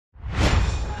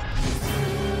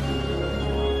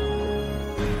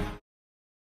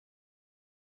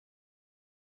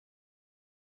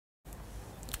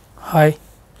Hi,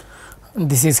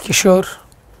 this is Kishore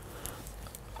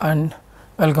and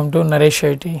welcome to Naresh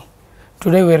IT.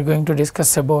 Today we are going to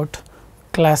discuss about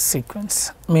class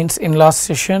sequence. Means in last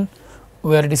session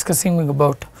we are discussing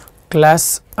about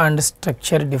class and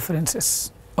structure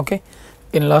differences. Okay,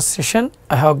 in last session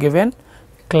I have given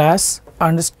class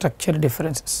and structure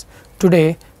differences.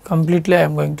 Today completely I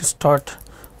am going to start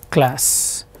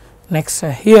class. Next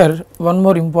here one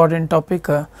more important topic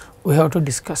we have to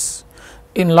discuss.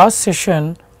 In last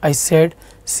session I said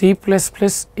C++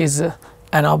 is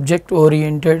an object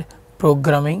oriented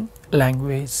programming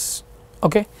language.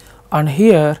 Okay, and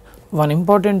here one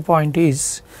important point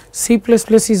is C++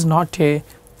 is not a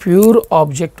pure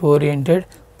object oriented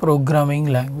programming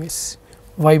language.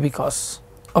 Why? Because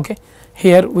okay,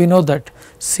 here we know that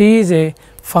C is a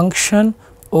function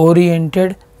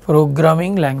oriented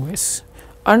programming language,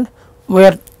 and we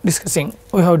have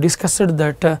discussed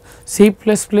that C++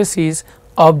 is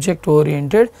object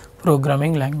oriented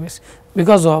programming language,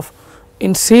 because of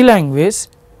in C language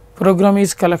program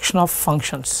is collection of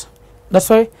functions, that is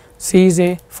why C is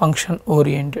a function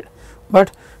oriented,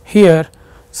 but here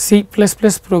C++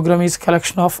 program is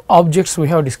collection of objects we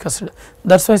have discussed,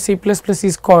 that is why C++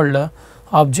 is called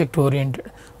object oriented.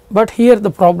 But here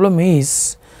the problem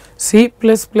is C++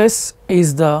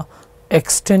 is the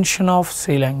extension of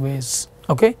C language.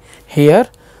 Okay, here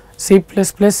C++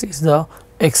 is the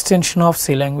extension of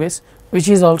C language, which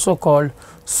is also called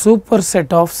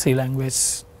superset of C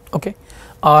language, okay,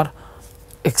 or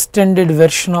extended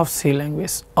version of C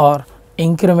language or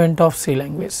increment of C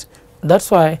language. That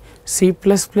is why C++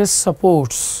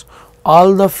 supports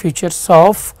all the features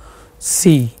of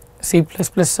C. C++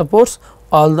 supports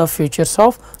all the features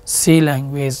of C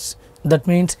language. That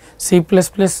means C++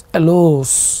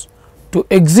 allows to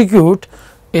execute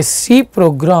a C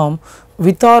program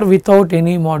with or without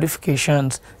any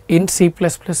modifications in C++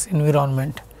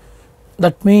 environment.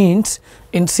 That means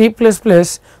in C++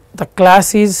 the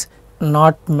class is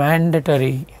not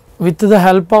mandatory. With the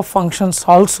help of functions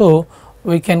also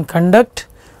we can conduct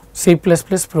C++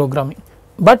 programming,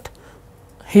 but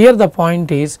here the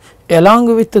point is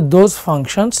along with those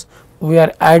functions we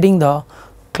are adding the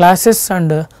classes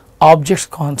and objects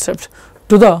concept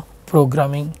to the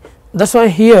programming. That is why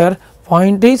here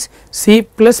point is C++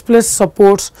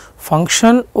 supports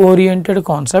function oriented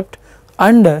concept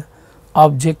and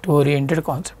object oriented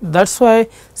concept. That is why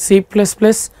C++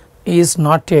 is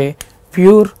not a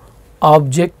pure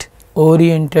object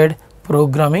oriented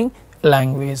programming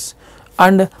language.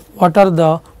 And what are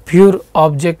the pure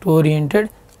object oriented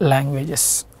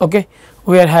languages? Okay,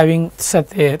 we are having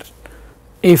Sather,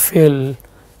 Eiffel,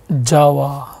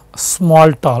 Java,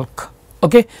 Smalltalk.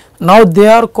 Okay, now they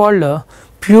are called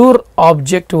pure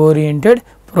object oriented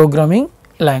programming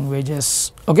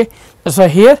languages. Okay, that is why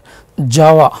here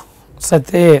Java,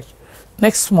 Sather,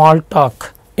 next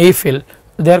Smalltalk, Eiffel,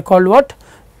 they are called what?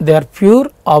 They are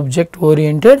pure object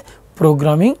oriented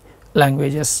programming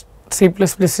languages. C++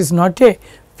 is not a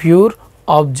pure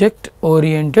object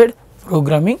oriented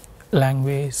programming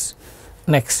language.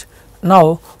 Next,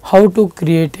 now how to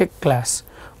create a class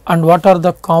and what are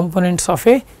the components of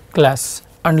a class,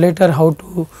 and later how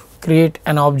to create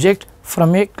an object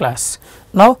from a class.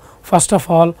 Now first of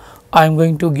all I am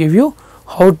going to give you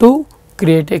how to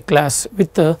create a class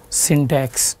with the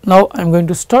syntax. Now I am going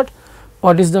to start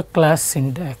what is the class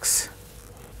syntax.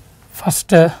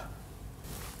 First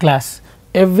class,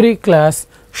 every class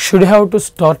should have to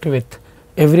start with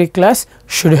class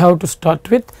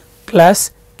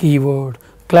keyword.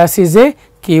 Class is a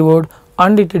keyword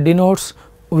and it denotes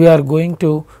we are going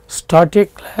to start a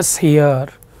class here.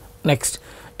 Next,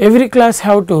 every class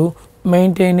have to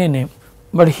maintain a name,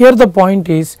 but here the point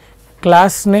is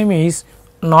class name is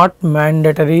not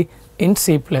mandatory in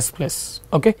C++.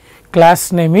 Okay,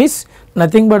 class name is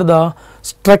nothing but the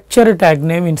structure tag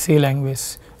name in C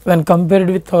language. When compared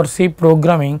with our C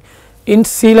programming, in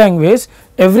C language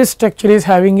every structure is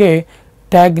having a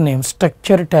tag name,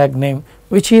 structure tag name,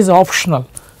 which is optional,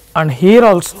 and here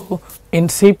also in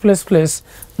C++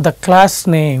 the class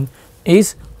name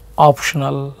is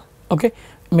optional. Okay,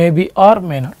 maybe or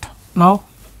may not. Now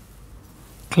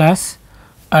class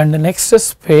and next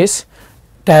space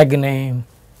tag name.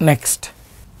 Next,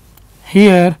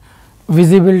 here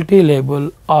visibility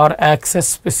label or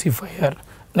access specifier.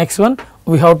 Next one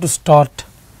we have to start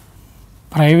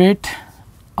private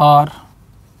or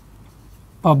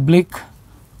public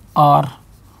or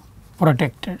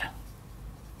protected.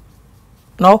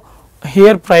 Now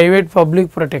here private,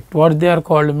 public, protect, what they are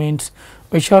called means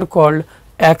which are called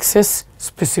access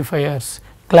specifiers,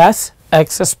 class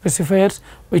access specifiers,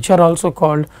 which are also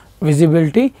called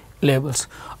visibility labels,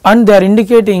 and they are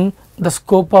indicating the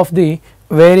scope of the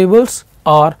variables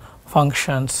or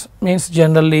functions, means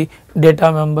generally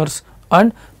data members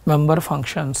and member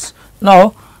functions.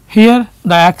 Now here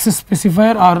the access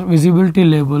specifier or visibility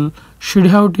label should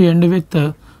have to end with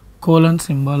the colon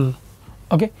symbol.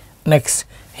 Okay. Next,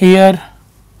 here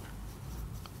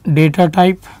data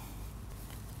type,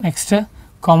 next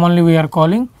commonly we are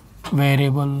calling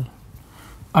variable,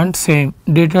 and same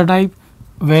data type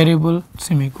variable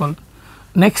semicolon.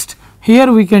 Next,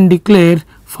 here we can declare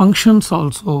functions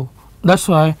also, that is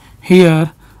why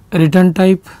here return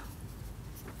type,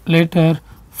 later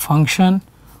function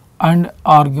and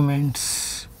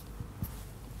arguments.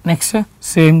 Next,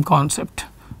 same concept.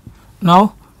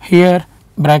 Now here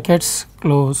brackets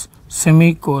close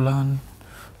semicolon.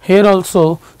 Here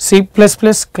also C++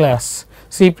 class,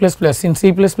 in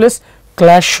C++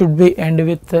 class should be end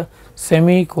with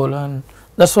semicolon.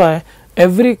 That is why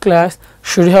every class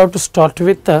should have to start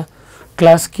with the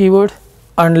class keyword,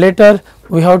 and later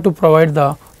we have to provide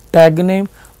the tag name,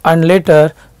 and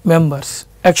later members.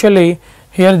 Actually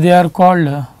here they are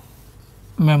called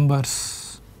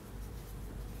members.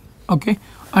 Okay.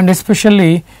 And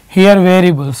especially here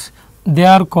variables, they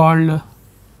are called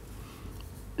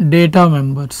data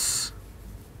members,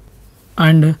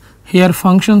 and here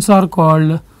functions are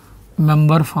called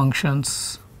member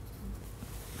functions.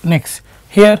 Next,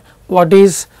 here what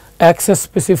is access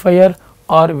specifier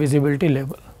or visibility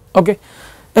label? Okay.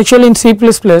 Actually in C++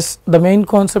 the main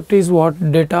concept is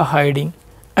what? Data hiding.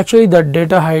 Actually the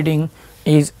data hiding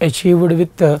is achieved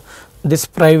with this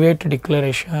private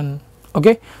declaration.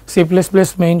 Okay. C++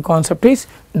 main concept is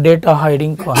data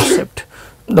hiding concept.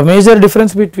 The major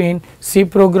difference between C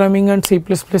programming and C++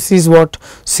 is what?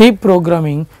 C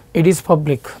programming, it is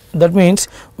public, that means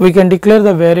we can declare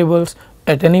the variables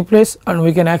at any place and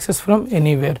we can access from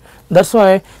anywhere. That is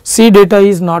why C data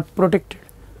is not protected,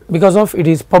 because of it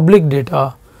is public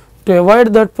data. To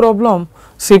avoid that problem,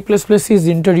 C++ is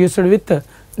introduced with the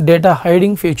data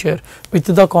hiding feature with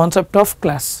the concept of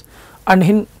class. And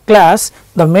in class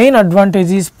the main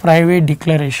advantage is private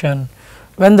declaration.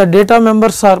 When the data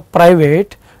members are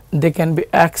private, they can be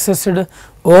accessed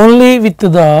only with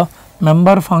the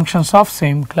member functions of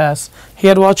same class.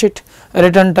 Here watch it,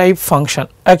 return type function,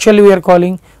 actually we are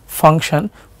calling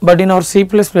function, but in our C++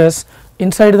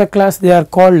 inside the class they are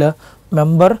called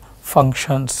member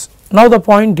functions. Now the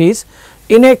point is,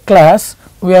 in a class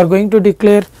we are going to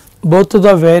declare both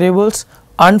the variables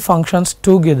and functions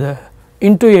together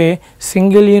into a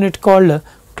single unit called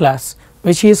class,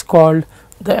 which is called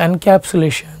the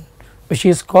encapsulation,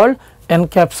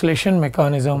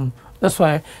 mechanism. That is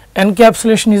why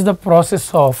encapsulation is the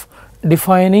process of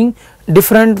defining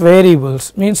different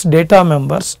variables, means data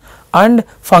members, and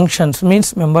functions,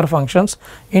 means member functions,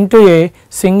 into a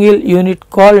single unit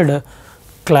called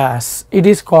class. It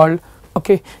is called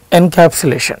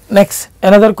encapsulation. Next,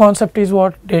 another concept is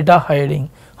what? Data hiding.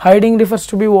 Hiding refers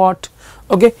to be what?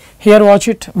 Okay, here watch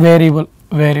it, variable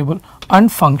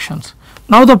and functions.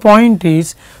 Now the point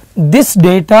is, this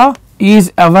data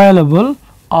is available,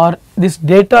 or this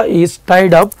data is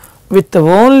tied up with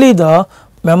only the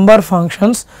member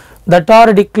functions that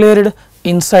are declared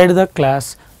inside the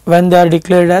class when they are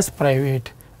declared as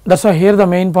private. That is why here the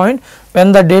main point,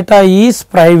 when the data is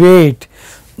private,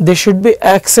 they should be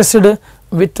accessed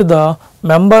with the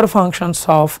member functions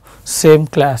of same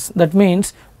class. That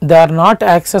means they are not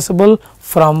accessible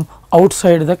from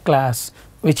outside the class,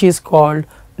 which is called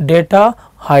data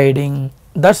hiding.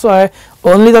 That is why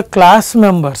only the class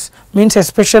members, means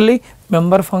especially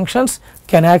member functions,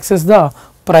 can access the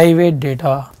private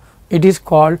data. It is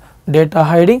called data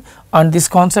hiding, and this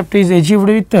concept is achieved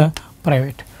with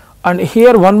private. And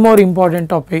here one more important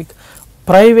topic,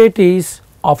 private is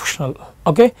optional.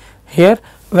 Okay. Here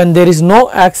when there is no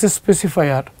access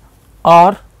specifier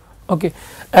or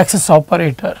access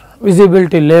operator,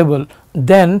 visibility label,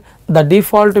 then the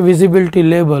default visibility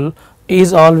label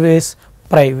is always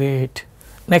private.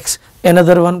 Next,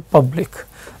 another one, public.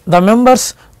 The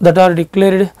members that are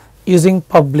declared using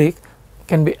public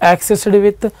can be accessed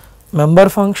with member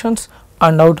functions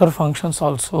and outer functions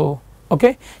also.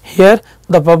 Okay. Here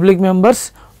the public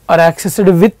members are accessed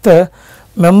with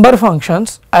member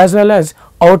functions as well as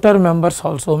outer members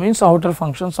also, means outer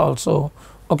functions also.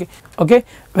 Okay.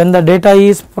 When the data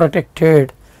is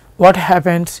protected, what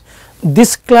happens?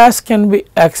 This class can be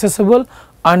accessible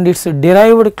and its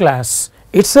derived class,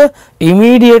 its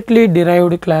immediately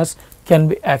derived class can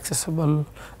be accessible.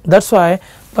 That is why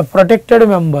the protected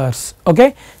members,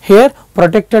 here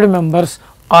protected members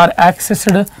are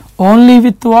accessed only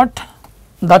with what?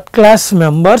 That class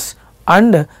members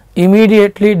and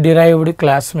immediately derived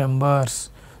class members.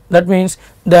 That means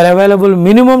they are available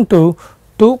minimum to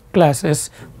 2 classes,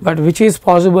 but which is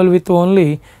possible with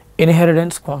only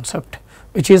inheritance concept,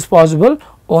 which is possible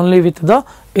only with the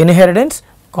inheritance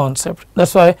concept. That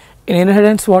is why in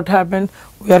inheritance what happened,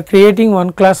 we are creating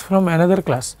one class from another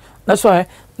class. That is why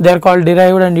they are called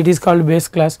derived and it is called base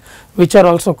class, which are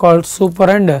also called super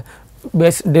and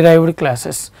base derived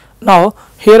classes. Now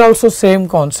here also same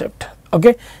concept.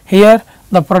 Okay, here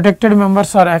the protected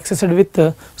members are accessed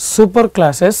with super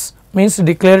classes, means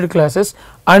declared classes,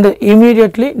 and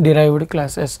immediately derived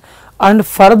classes, and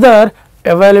further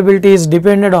availability is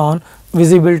dependent on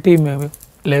visibility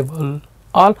label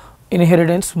or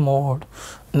inheritance mode.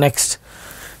 Next,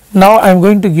 now I am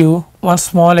going to give one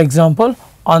small example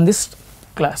on this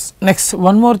class. Next,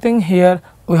 one more thing here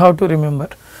we have to remember,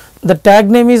 the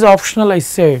tag name is optional. I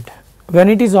said when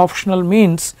it is optional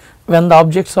means when the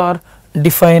objects are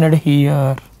defined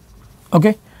here.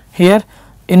 Okay, here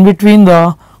in between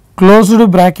the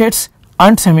closed brackets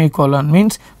and semicolon,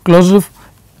 means closed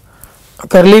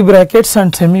curly brackets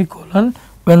and semicolon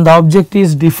when the object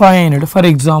is defined. For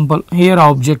example, here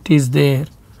object is there.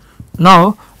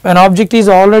 Now when object is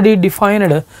already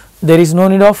defined, there is no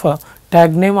need of a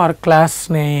tag name or class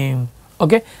name.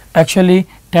 Okay, actually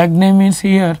tag name means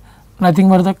here nothing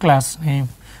but the class name.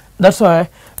 That is why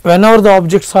whenever the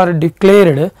objects are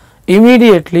declared,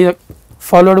 immediately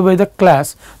followed by the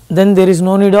class, then there is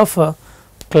no need of a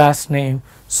class name.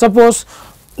 Suppose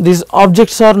these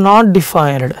objects are not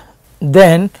defined,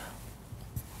 then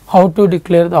how to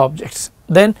declare the objects?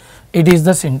 Then it is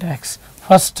the syntax,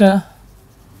 first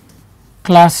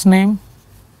class name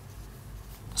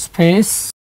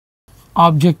space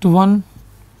object 1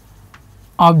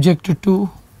 object 2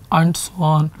 and so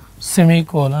on,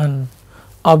 semicolon,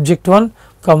 object 1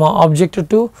 comma object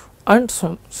 2 and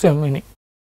so many.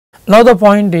 Now the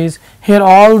point is, here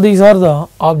all these are the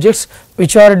objects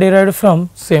which are derived from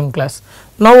same class.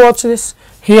 Now watch this,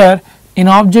 here in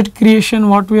object creation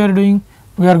what we are doing,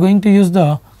 we are going to use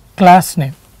the class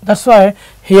name. That is why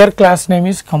here class name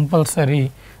is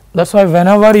compulsory. That is why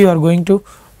whenever you are going to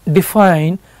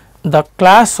define the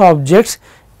class objects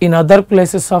in other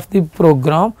places of the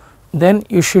program, then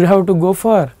you should have to go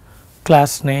for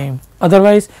class name,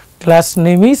 otherwise class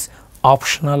name is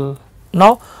optional.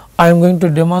 Now I am going to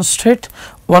demonstrate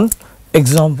one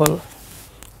example.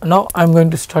 Now I am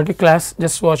going to start a class,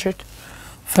 just watch it.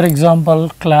 For example,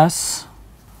 class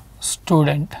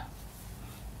student.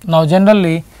 Now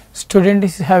generally student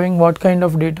is having what kind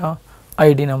of data?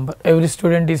 ID number. Every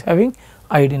student is having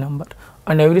ID number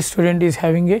and every student is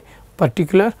having a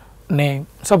particular name.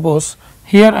 Suppose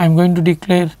here I am going to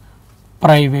declare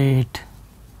private.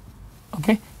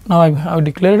 Okay, now I have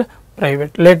declared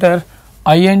private. Later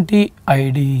int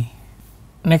id,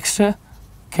 next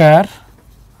char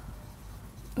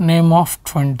name of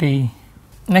 20.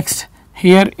 Next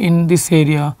here in this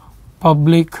area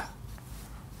public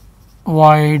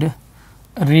void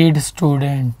read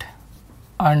student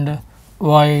and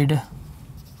void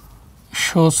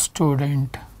show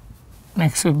student,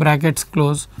 next brackets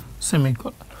close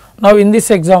semicolon. Now in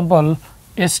this example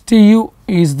stu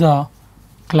is the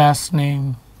class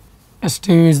name,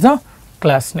 stu is the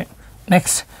class name.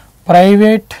 Next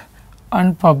private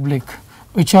and public,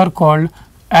 which are called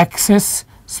access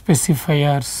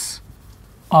specifiers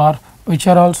or which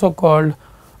are also called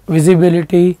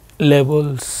visibility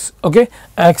labels. Okay,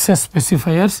 access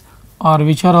specifiers or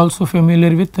which are also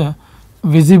familiar with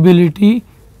visibility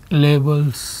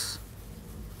labels,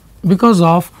 because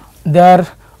of they are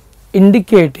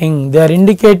indicating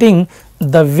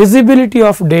the visibility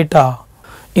of data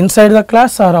inside the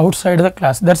class or outside the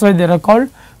class. That is why they are called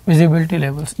visibility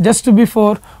labels. Just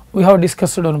before we have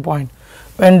discussed one point,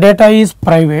 when data is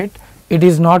private it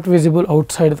is not visible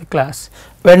outside the class,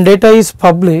 when data is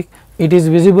public it is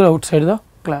visible outside the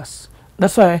class.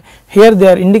 That is why here they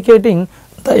are indicating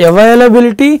the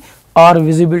availability or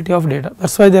visibility of data. That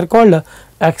is why they are called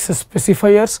access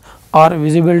specifiers or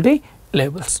visibility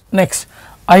labels. Next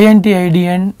int id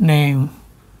and name,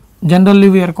 generally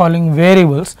we are calling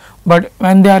variables, but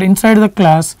when they are inside the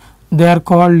class they are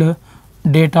called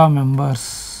data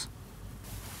members.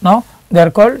 Now they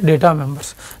are called data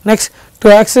members. Next,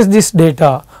 to access this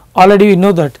data, already we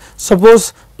know that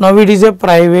suppose now it is a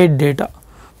private data,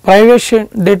 private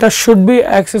data should be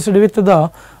accessed with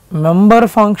the member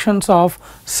functions of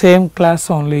same class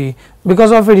only,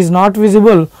 because of it is not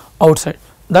visible outside.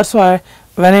 That is why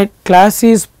when a class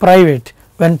is private,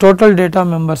 when total data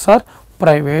members are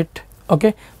private,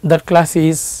 okay, that class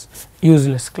is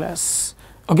useless class.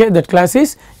 Okay, that class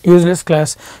is useless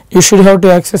class. You should have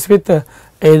to access with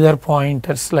either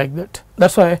pointers like that.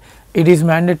 That is why it is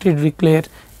mandatory to declare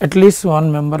at least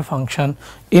one member function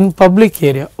in public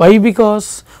area. Why?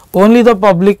 Because only the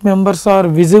public members are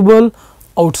visible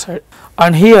outside,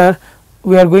 and here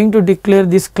we are going to declare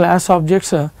this class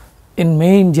objects in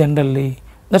main generally.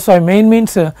 That is why main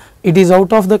means it is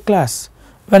out of the class.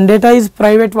 When data is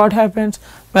private, what happens?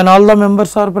 When all the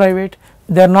members are private,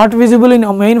 they are not visible in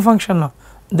a main function now,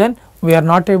 then we are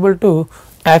not able to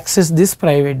access this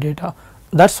private data.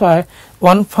 That is why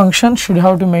one function should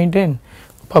have to maintain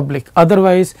public,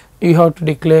 otherwise you have to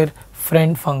declare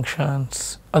friend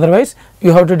functions, otherwise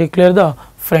you have to declare the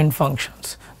friend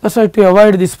functions. That is why to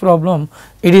avoid this problem,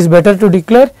 it is better to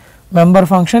declare member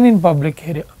function in public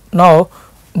area. Now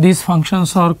these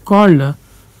functions are called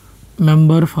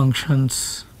member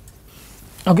functions.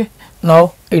 Okay.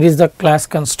 Now it is the class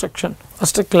construction.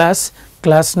 First a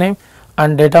class name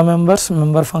and data members,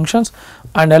 member functions,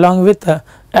 and along with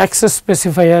access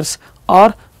specifiers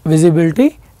or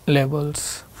visibility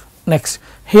labels. Next,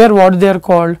 here what they are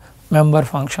called member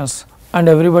functions, and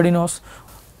everybody knows,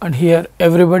 and here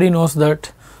everybody knows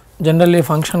that generally a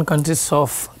function consists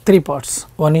of three parts.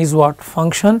 One is what?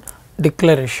 Function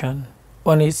declaration,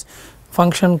 one is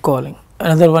function calling,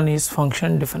 another one is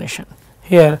function definition.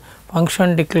 Here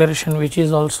function declaration, which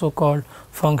is also called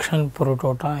function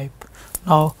prototype.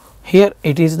 Now here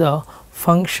it is the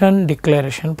function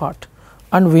declaration part,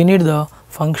 and we need the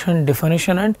function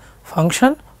definition and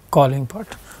function calling part.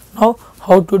 Now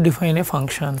how to define a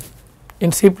function?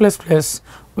 In C++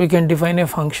 we can define a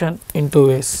function in two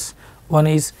ways. One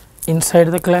is inside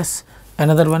the class,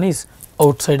 another one is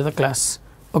outside the class.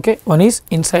 Okay, one is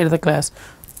inside the class,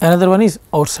 another one is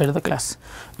outside the class.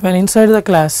 When inside the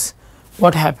class,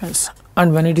 what happens,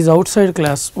 and when it is outside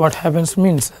class, what happens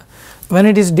means, when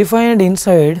it is defined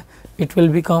inside, it will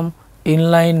become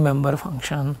inline member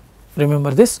function.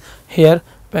 Remember this, here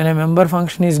when a member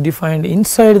function is defined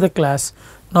inside the class,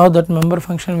 now that member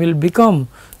function will become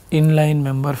inline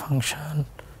member function.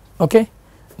 Okay.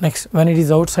 Next, when it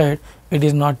is outside, it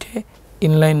is not a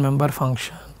inline member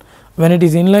function. When it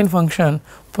is inline function,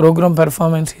 program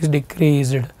performance is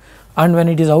decreased, and when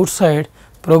it is outside,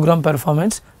 program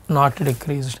performance not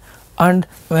decreased. And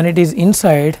when it is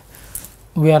inside,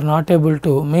 we are not able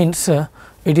to, means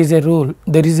it is a rule,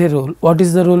 there is a rule. What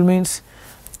is the rule means?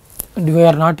 We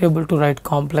are not able to write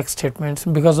complex statements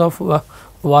because of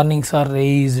warnings are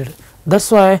raised. That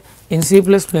is why in C++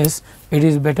 it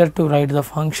is better to write the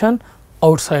function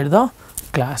outside the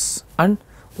class. And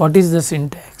what is the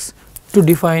syntax to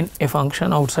define a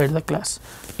function outside the class?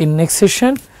 In next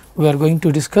session we are going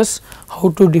to discuss how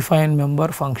to define member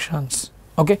functions.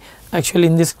 Okay. Actually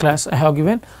in this class I have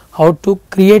given how to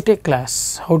create a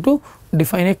class, how to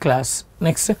define a class.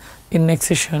 Next, in next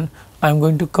session I am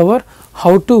going to cover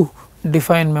how to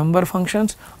define member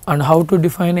functions and how to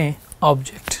define a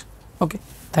object. Okay.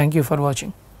 Thank you for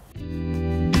watching.